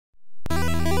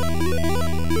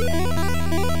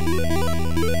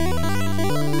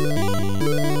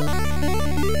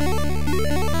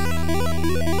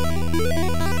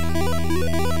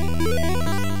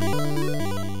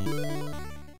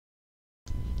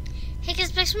Hey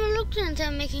guys, back from Luke and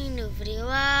I'm making a new video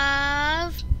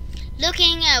of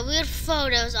looking at weird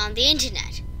photos on the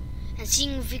internet and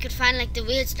seeing if we could find like the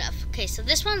weird stuff. Okay, so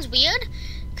this one's weird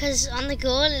because on the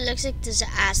girl it looks like there's an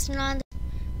astronaut,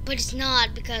 but it's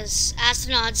not because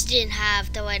astronauts didn't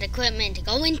have the right equipment to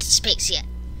go into space yet.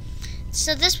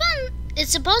 So this one,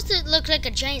 it's supposed to look like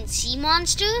a giant sea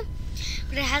monster,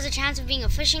 but it has a chance of being a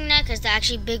fishing net because they're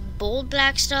actually big, bold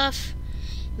black stuff.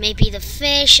 Maybe the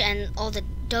fish and all the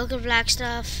darker black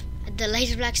stuff. The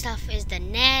lighter black stuff is the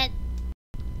net.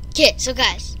 Okay, so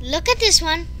guys, look at this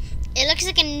one. It looks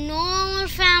like a normal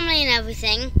family and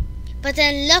everything. But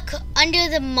then look under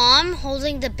the mom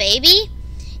holding the baby.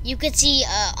 You could see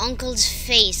uncle's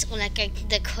face, or like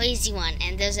the crazy one.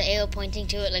 And there's an arrow pointing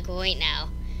to it like right now.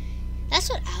 That's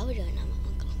what I would do now, my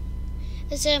uncle.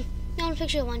 It's a normal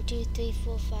picture. 1, 2, 3,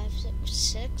 4, 5,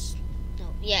 6. No,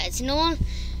 yeah, it's normal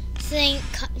thing.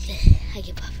 I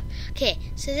give up. Okay,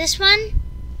 so this one,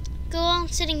 girl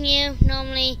sitting here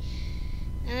normally,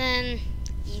 and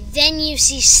then you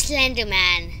see Slender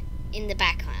Man in the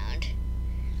background,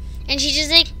 and she's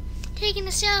just like taking a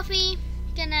selfie,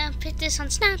 gonna put this on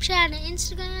Snapchat and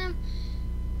Instagram,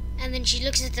 and then she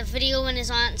looks at the video and it's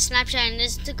on Snapchat and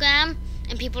Instagram,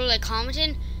 and people are like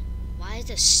commenting, why is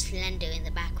there Slender in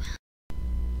the background?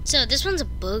 So this one's a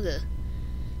burger.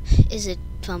 Is it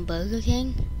from Burger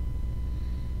King?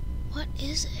 What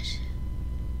is it?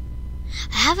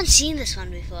 I haven't seen this one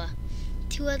before.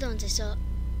 2 other ones I saw.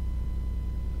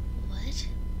 What?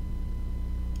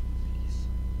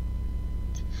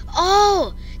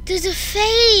 Oh! There's a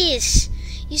face!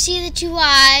 You see the 2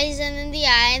 eyes, and then the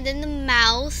eye, and then the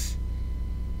mouth.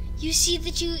 You see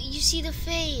that you see the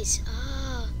face.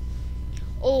 Oh.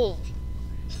 Oh.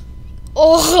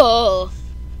 Oh!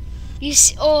 You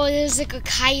see, oh, there's like a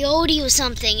coyote or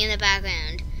something in the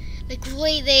background. Like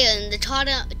right there in the top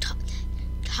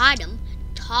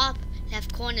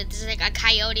left corner, there's like a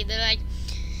coyote. They're like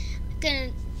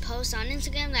gonna post on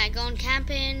Instagram that I go on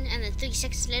camping, and then 3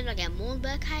 seconds later I get mauled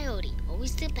by a coyote.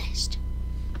 Always the best.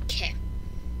 Okay,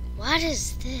 what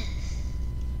is this?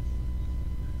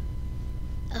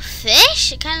 A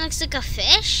fish? It kind of looks like a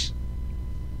fish.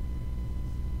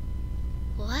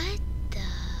 What the?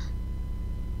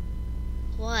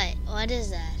 What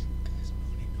is that?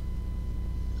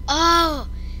 Oh,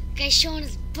 the guy's showing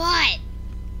his butt.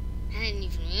 I didn't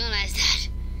even realize that.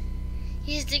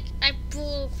 He's like, I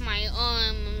broke my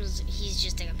arms. He's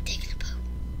just like, I'm taking a poop.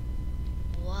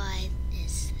 What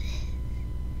is this?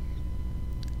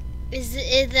 Is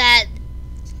it that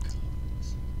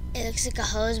it looks like a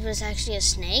hose, but it's actually a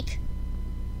snake?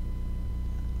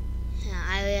 Yeah,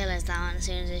 I realized that one as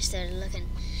soon as I started looking.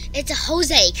 It's a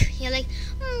hose ache. You're like,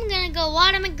 I'm gonna go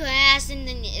water my grass, and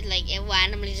then it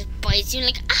randomly just bites you. You're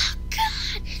like, oh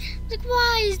God! Like,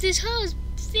 why is this hose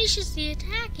viciously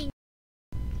attacking?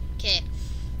 Okay,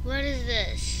 what is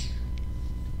this?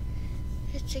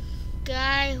 It's a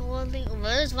guy holding.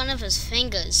 Where's one of his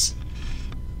fingers?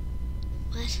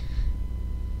 What?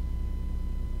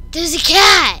 There's a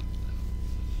cat.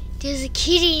 There's a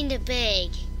kitty in the bag.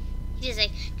 He's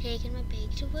like, taking my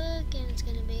bag to work, and it's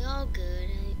gonna be all good.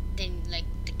 And then, like,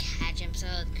 the cat jumps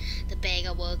out the bag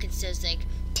at work and starts, like,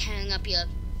 tearing up your,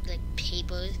 like,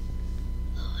 papers.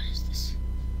 Oh, what is this?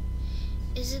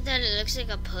 Is it that it looks like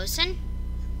a person?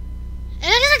 It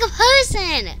looks like a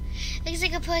person! It looks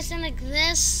like a person like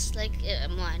this. Like,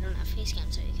 well, I don't have face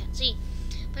cam, so you can't see.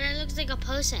 But it looks like a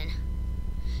person.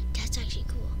 That's actually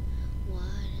cool. What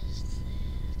is this?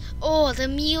 Oh, the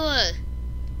mirror!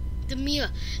 The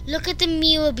mirror. Look at the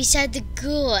mirror beside the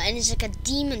girl, and it's like a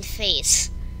demon face.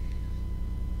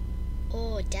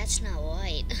 Oh, that's not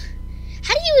right.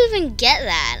 How do you even get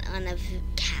that on a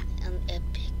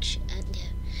picture?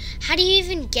 How do you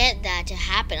even get that to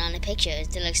happen on a picture? Is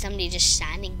there like somebody just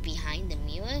standing behind the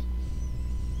mirror?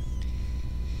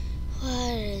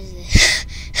 What is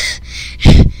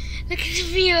it? Look at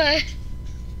the mirror.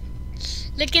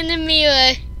 Look in the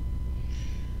mirror.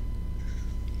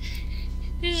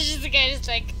 This is just the guy just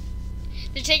like,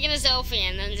 they're taking a selfie,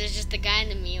 and then there's just the guy in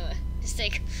the mirror. Just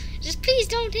like, just please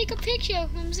don't take a picture.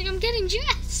 I'm just like, I'm getting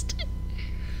dressed.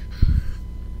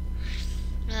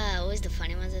 Always the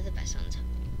funny ones are the best ones.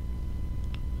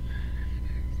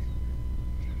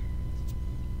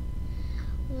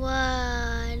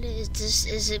 What is this?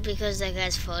 Is it because that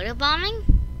guy's photobombing?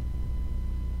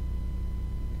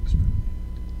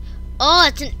 Oh,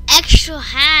 it's an extra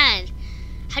hand.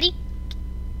 How do you...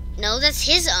 No, that's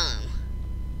his arm.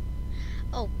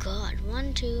 Oh God,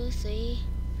 1, 2, 3.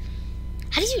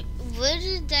 How do you? Where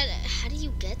did that? How do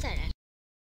you get that?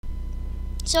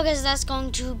 So guys, that's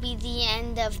going to be the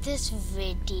end of this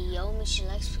video. Make sure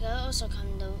you like, subscribe, also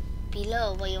comment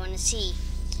below what you want to see.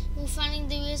 We're finding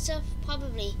the weird stuff?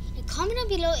 Probably. And comment down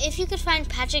below if you could find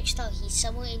Patrick's doll. He's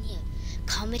somewhere in here.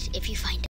 Comment if you find him.